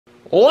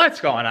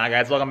What's going on,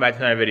 guys? Welcome back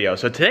to another video.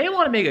 So today I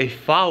want to make a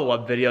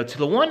follow-up video to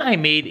the one I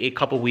made a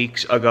couple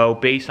weeks ago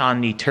based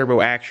on the turbo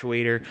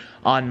actuator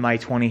on my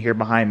 20 here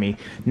behind me.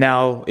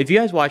 Now, if you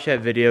guys watched that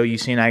video,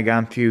 you've seen I've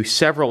gone through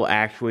several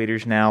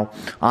actuators now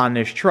on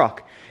this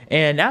truck.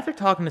 And after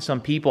talking to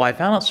some people, I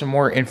found out some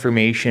more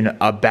information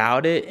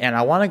about it, and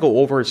I want to go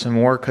over it some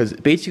more because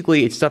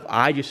basically it's stuff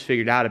I just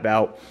figured out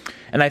about.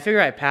 And I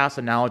figure I'd pass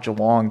the knowledge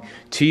along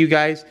to you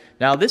guys.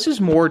 Now, this is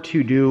more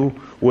to do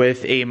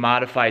with a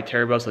modified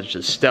turbo, such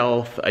as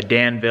Stealth, a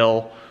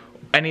Danville,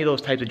 any of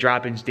those types of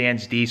drop-ins,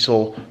 Dan's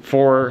Diesel,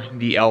 for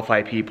the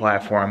L5P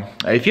platform.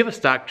 If you have a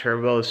stock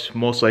turbo, this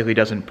most likely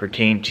doesn't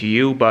pertain to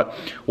you, but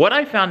what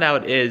I found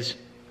out is,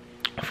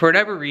 for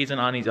whatever reason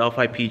on these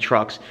L5P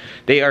trucks,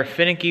 they are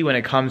finicky when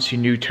it comes to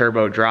new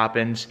turbo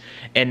drop-ins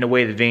and the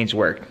way the vanes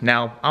work.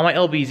 Now, on my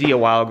LBZ a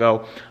while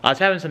ago, I was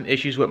having some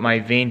issues with my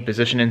vane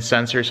positioning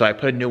sensor, so I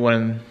put a new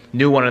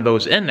one of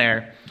those in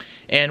there.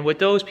 And with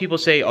those, people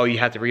say, oh, you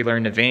have to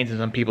relearn the vanes, and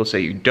some people say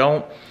you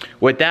don't.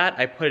 With that,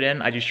 I put it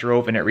in, I just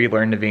drove and it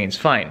relearned the vanes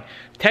fine.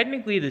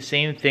 Technically, the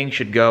same thing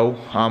should go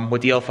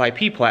with the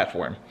L5P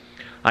platform.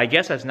 I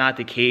guess that's not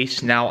the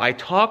case. Now, I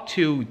talked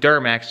to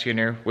Duramax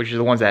Tuner, which is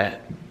the ones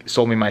that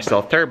sold me my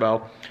Stealth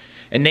Turbo,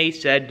 and they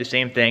said the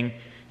same thing.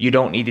 You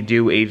don't need to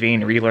do a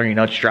vane relearn, you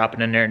know, just drop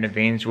it in there and the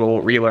vanes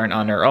will relearn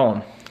on their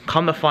own.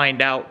 Come to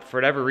find out, for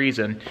whatever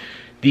reason,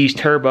 these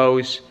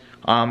turbos,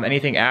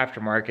 anything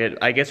aftermarket,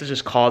 I guess it's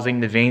just causing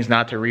the vanes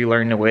not to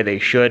relearn the way they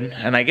should.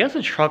 And I guess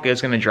the truck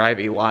is going to drive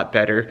a lot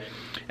better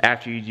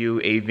after you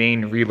do a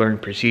vane relearn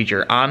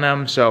procedure on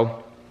them.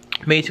 So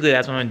basically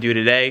that's what I'm going to do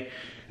today,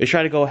 is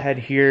try to go ahead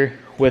here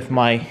with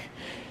my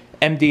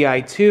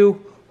Pt.2,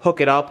 hook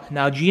it up.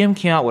 Now, GM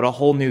came out with a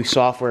whole new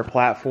software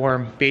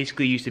platform.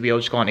 Basically, you used to be able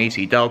to just go on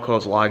AC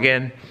Delcos, log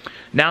in.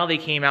 Now they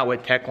came out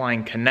with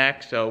TechLine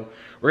Connect, so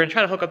we're gonna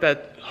try to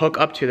hook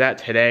up to that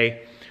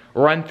today.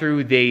 Run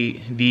through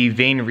the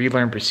vane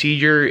relearn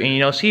procedure,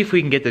 and see if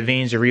we can get the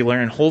vanes to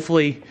relearn.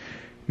 Hopefully,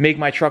 make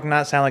my truck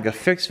not sound like a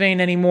fixed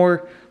vane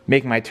anymore.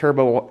 Make my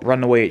turbo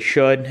run the way it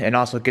should, and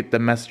also get the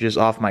messages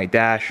off my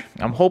dash.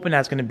 I'm hoping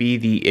that's gonna be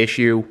the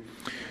issue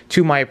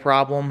to my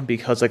problem,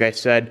 because like I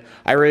said,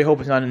 I really hope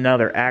it's not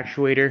another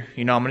actuator.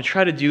 I'm gonna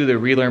try to do the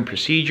relearn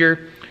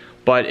procedure,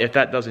 but if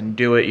that doesn't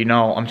do it,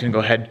 I'm just gonna go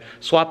ahead,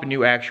 swap a new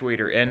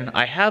actuator in.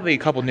 I have a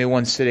couple new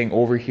ones sitting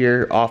over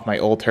here off my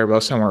old turbo,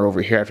 somewhere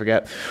over here, I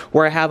forget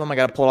where I have them. I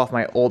gotta pull it off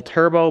my old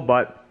turbo,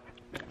 but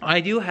I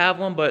do have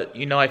one, but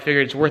I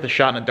figured it's worth a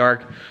shot in the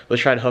dark.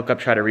 Let's try to hook up,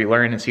 try to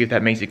relearn and see if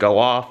that makes it go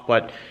off.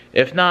 But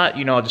if not,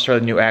 I'll just throw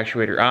the new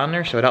actuator on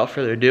there. So without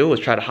further ado,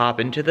 let's try to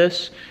hop into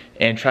this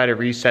and try to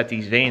reset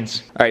these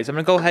vanes. All right, so I'm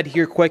gonna go ahead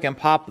here quick and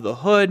pop the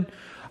hood.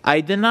 I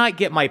did not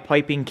get my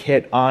piping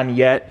kit on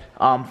yet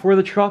for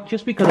the truck,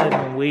 just because I've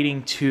been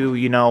waiting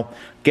to,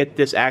 get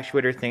this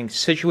actuator thing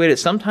situated.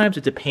 Sometimes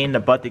it's a pain in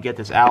the butt to get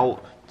this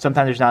out.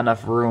 Sometimes there's not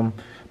enough room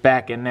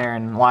back in there,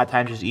 and a lot of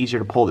times it's easier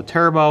to pull the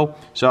turbo.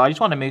 So I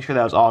just want to make sure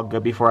that was all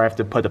good before I have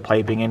to put the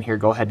piping in here.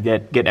 Go ahead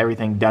and get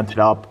everything dented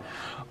up.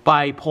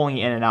 By pulling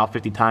it in and out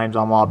 50 times,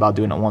 I'm all about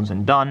doing it once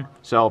and done.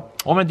 So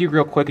what I'm going to do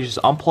real quick is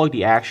just unplug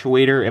the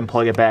actuator and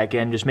plug it back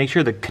in. Just make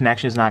sure the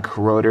connection is not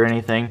corroded or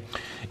anything.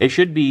 It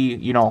should be,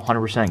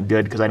 100%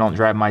 good, because I don't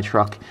drive my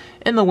truck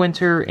in the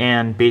winter,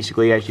 and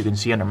basically, as you can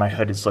see under my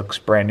hood, it looks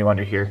brand new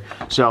under here.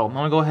 So I'm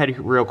going to go ahead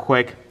real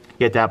quick,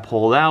 get that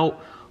pulled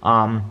out,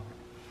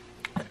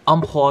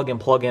 unplug and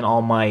plug in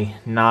all my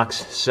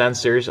NOx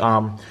sensors.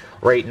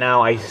 Right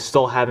now, I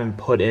still haven't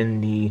put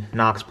in the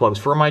NOx plugs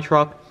for my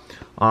truck.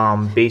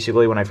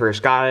 Basically, when I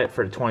first got it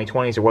for the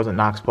 2020s, there wasn't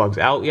NOx plugs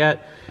out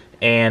yet,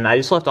 and I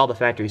just left all the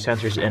factory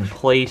sensors in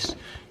place.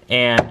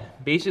 And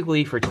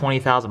basically, for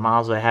 20,000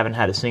 miles, I haven't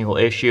had a single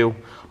issue.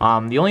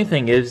 The only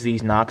thing is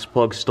these NOx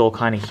plugs still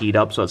kind of heat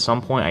up, so at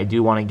some point I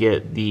do want to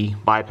get the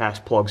bypass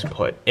plugs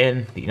put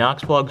in the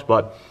NOx plugs,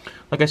 but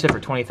like I said, for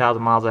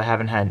 20,000 miles, I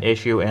haven't had an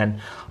issue, and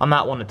I'm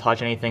not one to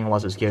touch anything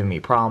unless it's giving me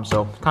problems,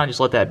 so kind of just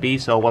let that be.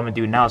 So what I'm going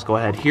to do now is go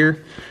ahead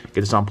here,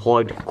 get this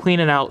unplugged, clean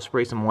it out,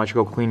 spray some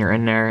electrical cleaner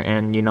in there,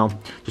 and,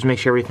 just make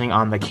sure everything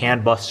on the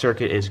CAN bus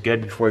circuit is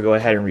good before we go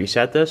ahead and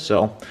reset this.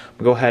 So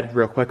we'll go ahead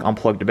real quick,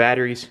 unplug the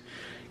batteries,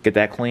 get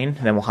that clean,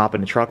 and then we'll hop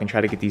in the truck and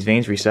try to get these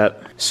vanes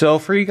reset. So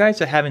for you guys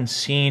that haven't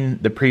seen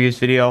the previous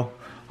video,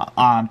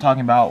 I'm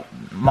talking about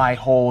my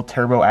whole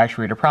turbo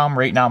actuator problem.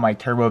 Right now, my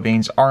turbo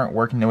vanes aren't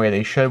working the way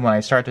they should. When I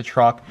start the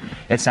truck,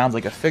 it sounds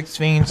like a fixed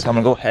vane. So I'm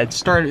gonna go ahead and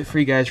start it for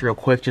you guys real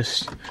quick,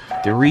 just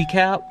to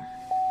recap.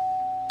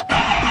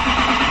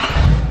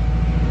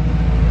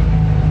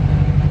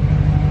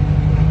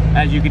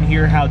 As you can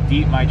hear how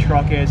deep my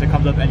truck is, it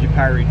comes up engine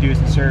power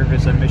reduced and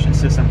service emission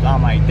systems on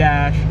my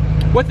dash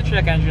with the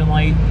check engine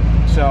light.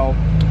 So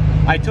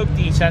I took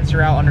the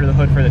sensor out under the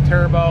hood for the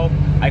turbo.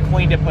 I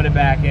cleaned it, put it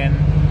back in,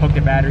 hooked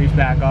the batteries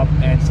back up,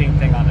 and same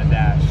thing on the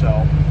dash.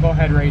 So go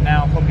ahead right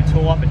now, hook the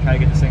tool up and try to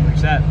get this thing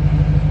reset.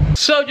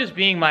 So just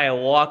being my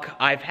luck,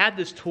 I've had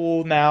this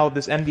tool now,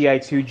 this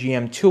Pt.2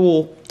 GM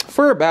tool,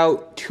 for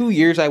about 2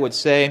 years, I would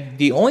say.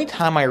 The only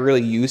time I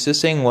really used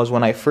this thing was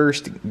when I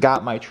first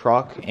got my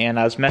truck and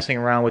I was messing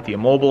around with the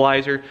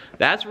immobilizer.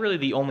 That's really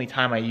the only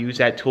time I use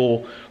that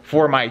tool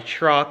for my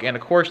truck. And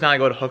of course, now I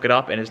go to hook it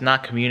up and it's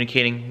not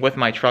communicating with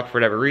my truck for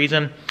whatever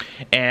reason.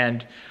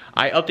 And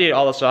I updated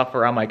all the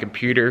software on my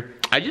computer.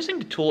 I just think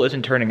the tool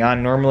isn't turning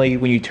on. Normally,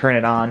 when you turn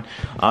it on,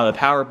 the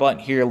power button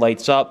here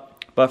lights up.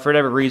 But for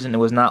whatever reason, it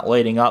was not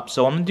lighting up.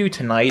 So what I'm going to do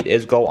tonight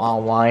is go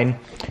online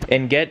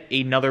and get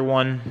another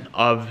one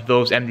of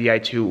those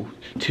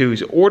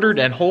MDI2s ordered.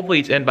 And hopefully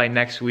it's in by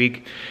next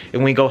week.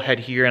 And we go ahead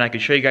here and I can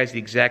show you guys the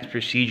exact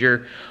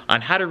procedure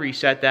on how to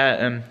reset that.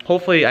 And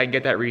hopefully I can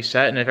get that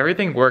reset. And if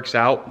everything works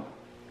out,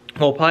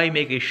 we'll probably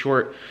make a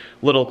short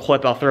little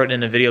clip. I'll throw it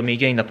in a video of me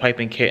getting the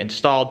piping kit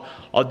installed.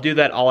 I'll do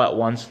that all at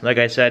once. Like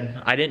I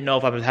said, I didn't know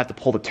if I would have to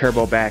pull the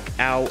turbo back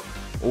out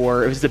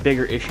or if it's a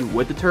bigger issue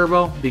with the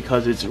turbo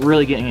because it's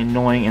really getting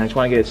annoying and I just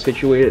want to get it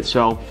situated.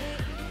 So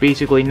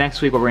basically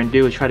next week what we're going to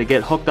do is try to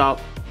get hooked up,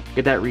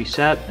 get that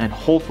reset, and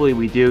hopefully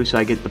we do, so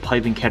I get the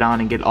piping kit on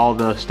and get all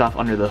the stuff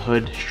under the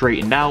hood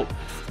straightened out.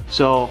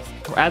 So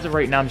as of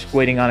right now, I'm just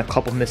waiting on a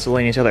couple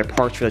miscellaneous other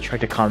parts for the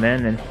truck to come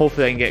in, and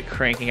hopefully I can get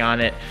cranking on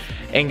it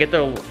and get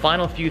the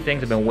final few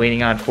things I've been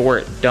waiting on for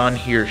it done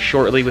here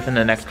shortly within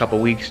the next couple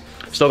weeks.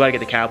 Still got to get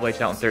the cab lights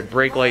out and third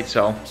brake light,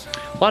 so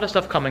a lot of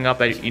stuff coming up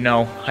that, you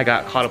know, I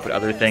got caught up with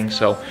other things.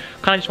 So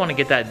kind of just want to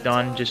get that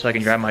done just so I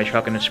can drive my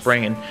truck in the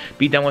spring and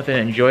be done with it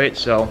and enjoy it.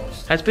 So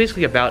that's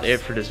basically about it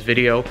for this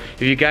video.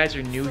 If you guys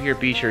are new here,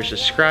 be sure to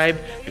subscribe.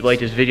 If you like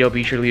this video,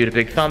 be sure to leave it a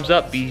big thumbs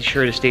up. Be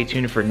sure to stay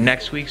tuned for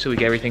next week so we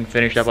get everything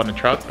finished up on the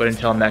truck. But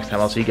until next time,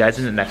 I'll see you guys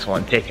in the next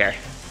one. Take care.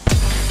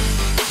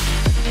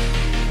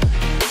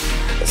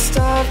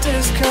 Stop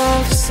this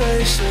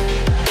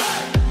conversation.